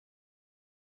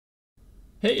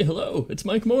Hey, hello, it's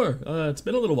MikeMoore. It's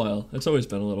been a little while. It's always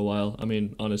been a little while. I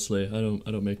mean, honestly, I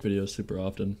don't make videos super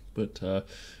often, but I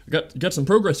got some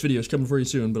progress videos coming for you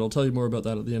soon. But I'll tell you more about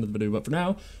that at the end of the video. But for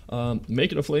now,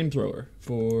 making a flamethrower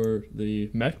for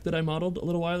the mech that I modeled a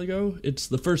little while ago. It's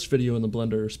the first video in the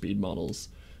Blender Speed Models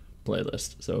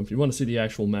playlist. So if you want to see the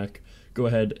actual mech, go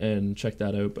ahead and check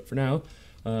that out. But for now,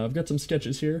 I've got some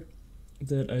sketches here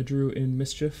that I drew in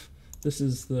Mischief. This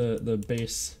is the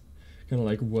base, kind of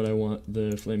like what I want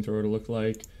the flamethrower to look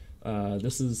like.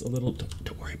 This is a little,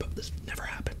 don't worry about this, never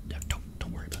happened,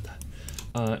 don't worry about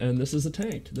that. And this is a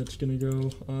tank that's gonna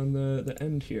go on the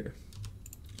end here.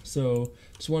 So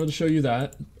just wanted to show you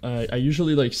that. I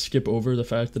usually like skip over the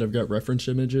fact that I've got reference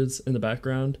images in the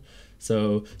background.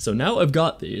 So now I've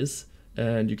got these,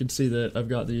 and you can see that I've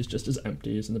got these just as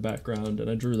empties in the background, and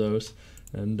I drew those,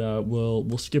 and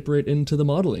we'll skip right into the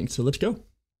modeling, so let's go.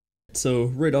 So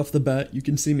right off the bat, you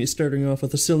can see me starting off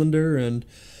with a cylinder and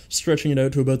stretching it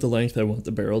out to about the length I want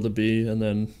the barrel to be, and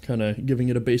then kind of giving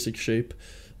it a basic shape.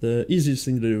 The easiest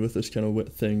thing to do with this kind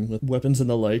of thing, with weapons and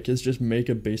the like, is just make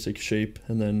a basic shape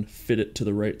and then fit it to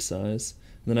the right size.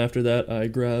 And then after that, I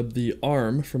grab the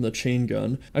arm from the chain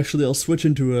gun. Actually, I'll switch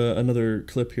into another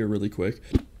clip here really quick.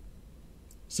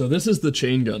 So this is the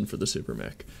chain gun for the Super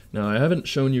Mech. Now, I haven't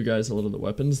shown you guys a lot of the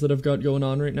weapons that I've got going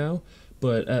on right now,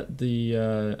 but at the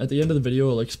end of the video,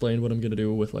 I'll explain what I'm gonna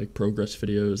do with like progress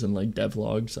videos and like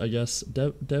devlogs, I guess.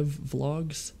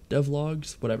 Devlogs,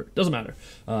 whatever. Doesn't matter.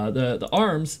 The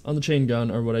arms on the chain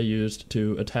gun are what I used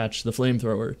to attach the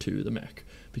flamethrower to the mech,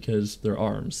 because they're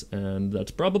arms, and that's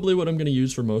probably what I'm gonna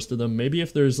use for most of them. Maybe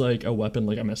if there's like a weapon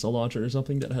like a missile launcher or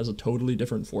something that has a totally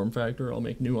different form factor, I'll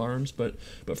make new arms. But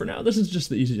for now, this is just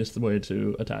the easiest way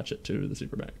to attach it to the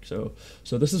Super Mech. So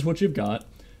this is what you've got.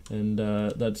 And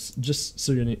that's just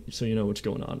so you know what's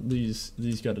going on.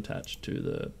 These got attached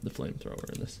to the flamethrower,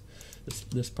 and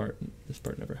this part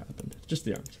never happened. Just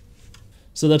the arms.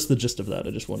 So that's the gist of that.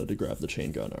 I just wanted to grab the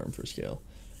chain gun arm for scale.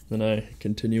 Then I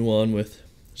continue on with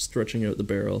stretching out the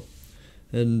barrel.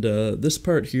 And this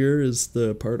part here is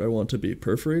the part I want to be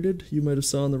perforated. You might have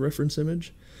saw in the reference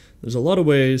image. There's a lot of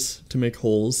ways to make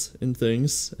holes in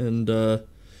things, and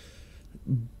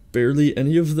barely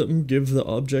any of them give the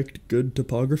object good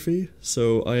topography,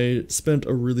 so I spent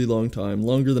a really long time,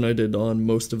 longer than I did on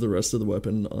most of the rest of the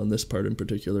weapon on this part in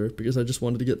particular, because I just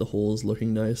wanted to get the holes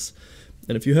looking nice.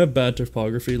 And if you have bad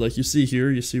topography, like you see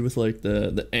here, you see with like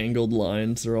the angled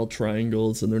lines, they're all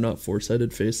triangles and they're not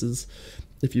four-sided faces.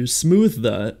 If you smooth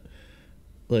that,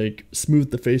 like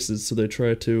smooth the faces so they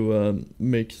try to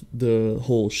make the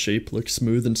whole shape look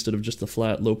smooth instead of just the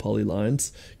flat low poly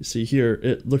lines, you see here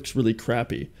it looks really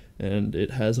crappy, and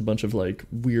it has a bunch of like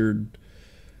weird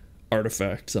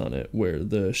artifacts on it where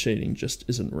the shading just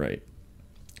isn't right.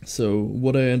 So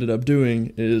what I ended up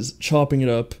doing is chopping it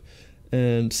up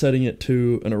and setting it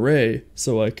to an array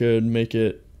so I could make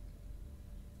it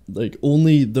like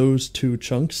only those two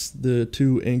chunks, the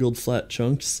two angled flat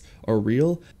chunks, are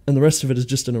real, and the rest of it is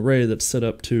just an array that's set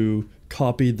up to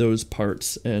copy those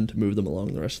parts and move them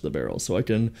along the rest of the barrel, so I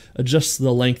can adjust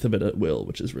the length of it at will,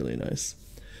 which is really nice.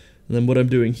 And then what I'm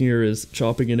doing here is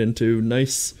chopping it into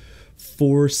nice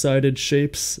four-sided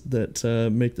shapes that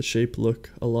make the shape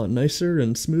look a lot nicer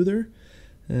and smoother,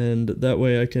 and that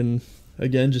way I can,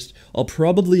 again, I'll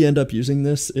probably end up using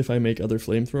this if I make other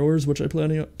flamethrowers, which I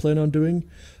plan on doing,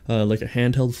 like a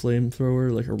handheld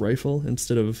flamethrower, like a rifle,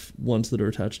 instead of ones that are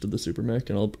attached to the Super Mech,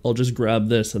 and I'll just grab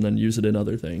this and then use it in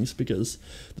other things, because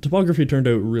the topography turned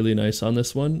out really nice on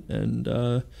this one,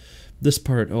 and this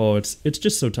part, oh, it's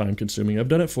just so time consuming. I've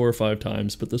done it 4 or 5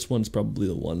 times, but this one's probably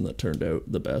the one that turned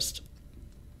out the best.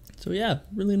 So yeah,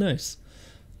 really nice.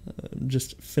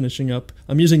 Just finishing up.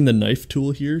 I'm using the knife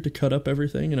tool here to cut up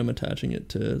everything, and I'm attaching it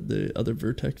to the other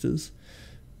vertexes.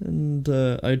 And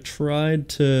I tried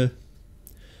to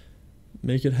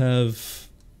make it have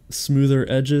smoother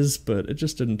edges, but it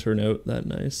just didn't turn out that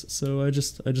nice. So I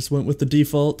just went with the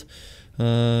default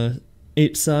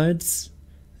 8 sides,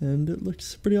 and it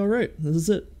looks pretty alright. This is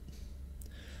it.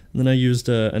 And then I used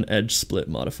an edge split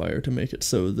modifier to make it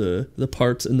so the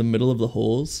parts in the middle of the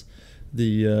holes,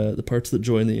 the parts that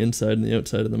join the inside and the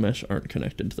outside of the mesh, aren't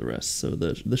connected to the rest, so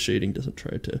the shading doesn't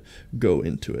try to go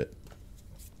into it.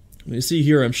 You see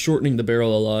here I'm shortening the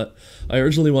barrel a lot. I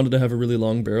originally wanted to have a really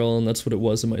long barrel, and that's what it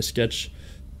was in my sketch.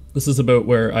 This is about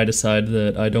where I decide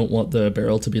that I don't want the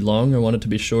barrel to be long, I want it to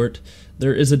be short.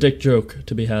 There is a dick joke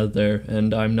to be had there,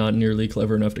 and I'm not nearly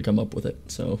clever enough to come up with it,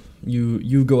 so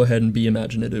you go ahead and be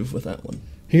imaginative with that one.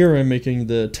 Here I'm making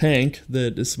the tank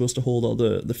that is supposed to hold all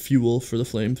the fuel for the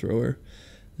flamethrower,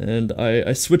 And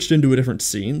I switched into a different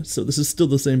scene, so this is still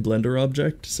the same Blender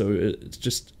object, so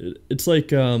it's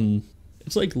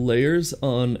like layers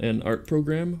on an art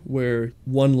program where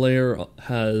one layer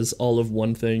has all of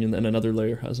one thing and then another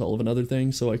layer has all of another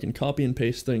thing, so I can copy and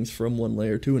paste things from one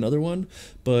layer to another one,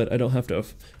 but I don't have to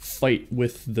fight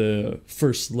with the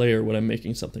first layer when I'm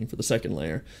making something for the second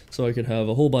layer, so I could have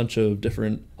a whole bunch of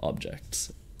different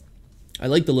objects. I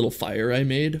like the little fire I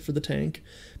made for the tank,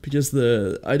 because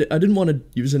I didn't want to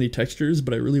use any textures,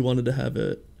 but I really wanted to have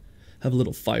a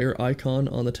little fire icon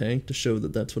on the tank to show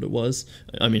that that's what it was.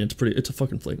 I mean, it's a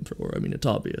fucking flamethrower. I mean, it's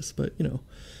obvious, but you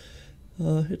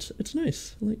know, it's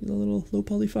nice. I like the little low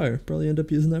poly fire. Probably end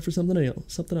up using that for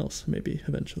something else, maybe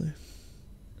eventually.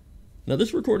 Now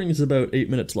this recording is about 8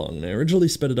 minutes long, and I originally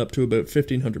sped it up to about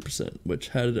 1500%, which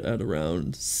had it at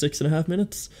around 6.5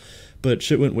 minutes. But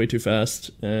shit went way too fast,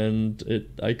 and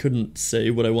I couldn't say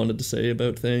what I wanted to say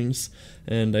about things,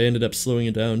 and I ended up slowing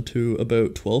it down to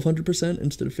about 1200%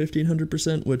 instead of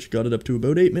 1500%, which got it up to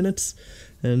about 8 minutes,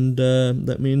 and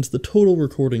that means the total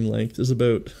recording length is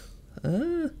about,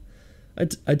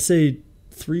 I'd say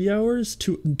 3 hours?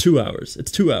 2 hours.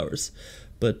 It's 2 hours,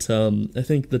 but I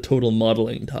think the total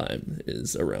modeling time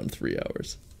is around 3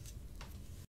 hours.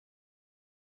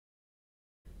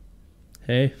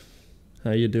 Hey.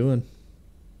 How you doing?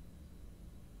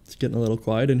 It's getting a little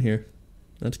quiet in here.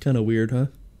 That's kind of weird, huh?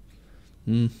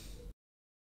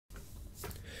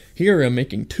 Here I'm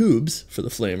making tubes for the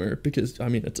flamer because, I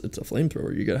mean, it's a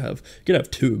flamethrower. You gotta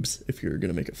have tubes if you're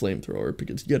gonna make a flamethrower,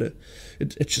 because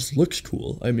it just looks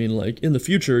cool. I mean, like in the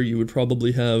future you would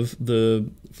probably have the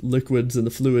liquids and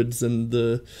the fluids and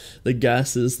the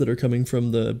gases that are coming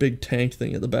from the big tank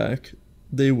thing at the back.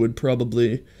 They would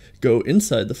probably go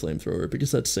inside the flamethrower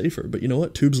because that's safer. But you know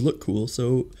what? Tubes look cool,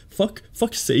 so fuck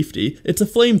safety. It's a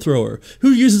flamethrower. Who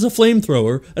uses a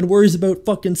flamethrower and worries about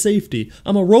fucking safety?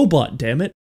 I'm a robot, damn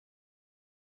it.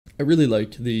 I really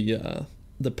like the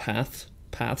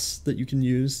paths that you can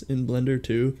use in Blender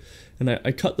too, and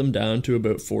I cut them down to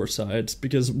about 4 sides,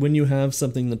 because when you have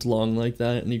something that's long like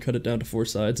that and you cut it down to 4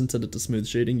 sides and set it to smooth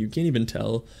shading, you can't even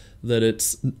tell that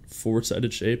it's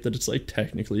 4-sided shape, that it's like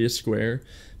technically a square,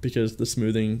 because the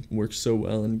smoothing works so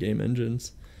well in game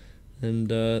engines. And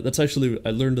that's actually,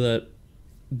 I learned that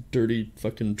dirty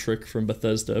fucking trick from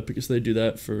Bethesda, because they do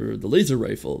that for the laser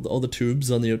rifle. All the tubes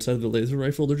on the outside of the laser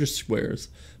rifle, they're just squares,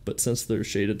 but since they're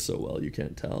shaded so well, you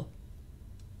can't tell.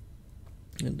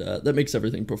 And that makes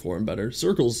everything perform better.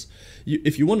 Circles,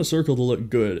 if you want a circle to look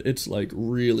good, it's like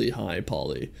really high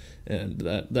poly, and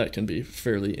that can be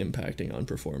fairly impacting on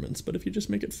performance. But if you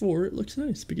just make it 4, it looks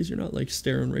nice, because you're not like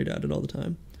staring right at it all the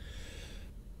time.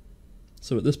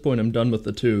 So at this point I'm done with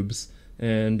the tubes,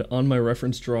 and on my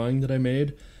reference drawing that I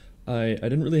made, I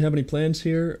didn't really have any plans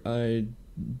here. I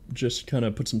just kind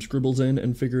of put some scribbles in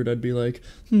and figured I'd be like,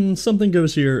 something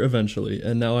goes here eventually,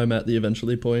 and now I'm at the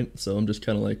eventually point, so I'm just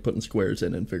kind of like putting squares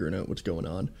in and figuring out what's going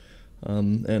on.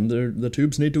 And the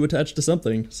tubes need to attach to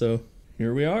something, so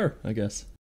here we are, I guess.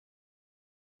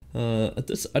 At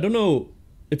this, I don't know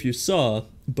if you saw,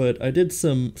 but I did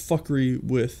some fuckery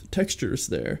with textures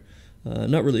there.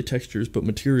 Not really textures, but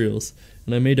materials,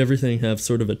 and I made everything have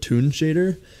sort of a toon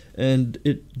shader, and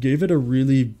it gave it a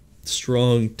really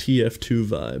strong TF2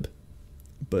 vibe.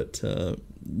 But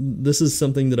this is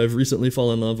something that I've recently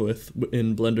fallen in love with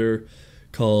in Blender,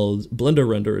 called Blender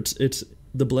Render. It's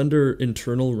the Blender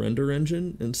internal render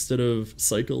engine instead of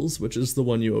Cycles, which is the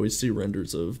one you always see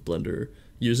renders of Blender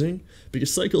using,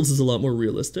 because Cycles is a lot more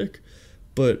realistic,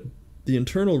 but the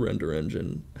internal render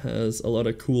engine has a lot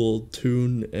of cool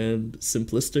toon and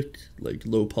simplistic, like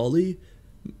low poly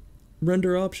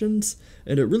render options,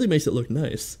 and it really makes it look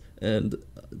nice. And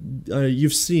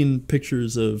you've seen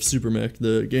pictures of SuperMech,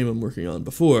 the game I'm working on,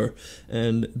 before,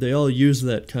 and they all use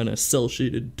that kind of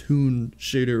cel-shaded toon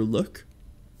shader look.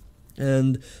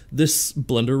 And this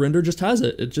Blender render just has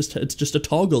it. It's just a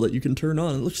toggle that you can turn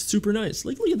on. It looks super nice.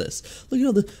 Like, look at this. Look at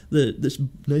all this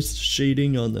nice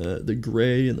shading on the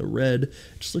gray and the red.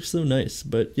 It just looks so nice.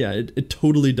 But yeah, it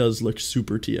totally does look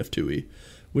super TF2-y,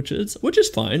 which is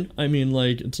fine. I mean,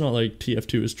 like, it's not like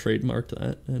TF2 has trademarked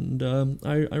that, and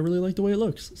I really like the way it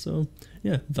looks. So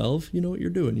yeah, Valve, you know what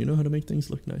you're doing. You know how to make things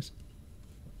look nice.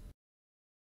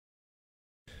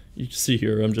 You can see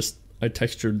here, I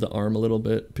textured the arm a little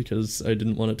bit because I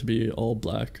didn't want it to be all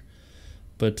black,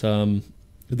 but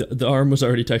the arm was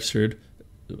already textured.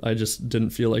 I just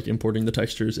didn't feel like importing the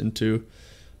textures into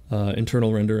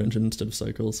internal render engine instead of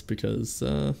Cycles, because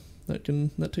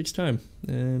that takes time,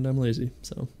 and I'm lazy,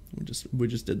 so we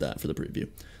just did that for the preview.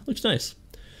 Looks nice.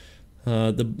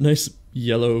 The nice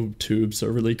yellow tubes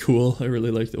are really cool. I really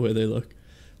like the way they look.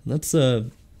 And that's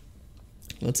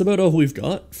that's about all we've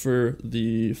got for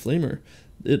the flamer.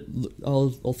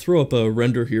 I'll throw up a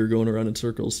render here going around in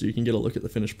circles so you can get a look at the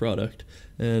finished product.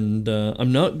 And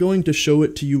I'm not going to show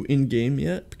it to you in game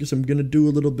yet because I'm gonna do a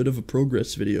little bit of a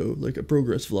progress video, like a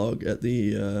progress vlog at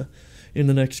the in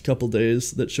the next couple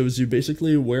days that shows you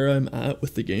basically where I'm at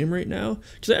with the game right now,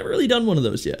 because I haven't really done one of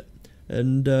those yet.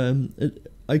 And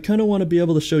I kind of want to be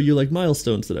able to show you like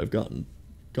milestones that I've gotten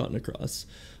across.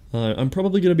 I'm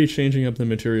probably going to be changing up the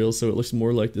materials so it looks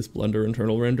more like this Blender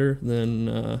internal render than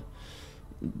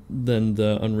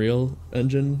the Unreal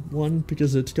Engine one,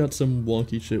 because it's got some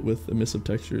wonky shit with emissive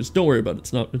textures. Don't worry about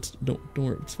it. Don't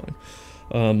worry, it's fine.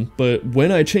 But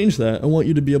when I change that, I want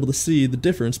you to be able to see the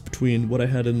difference between what I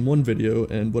had in one video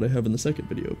and what I have in the second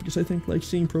video, because I think like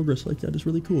seeing progress like that is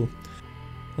really cool.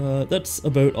 That's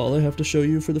about all I have to show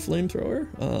you for the Flamethrower.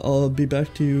 I'll be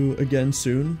back to you again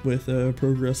soon with a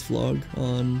progress vlog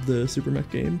on the Super Mech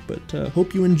game, but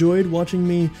hope you enjoyed watching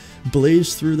me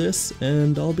blaze through this,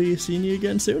 and I'll be seeing you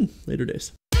again soon. Later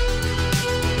days.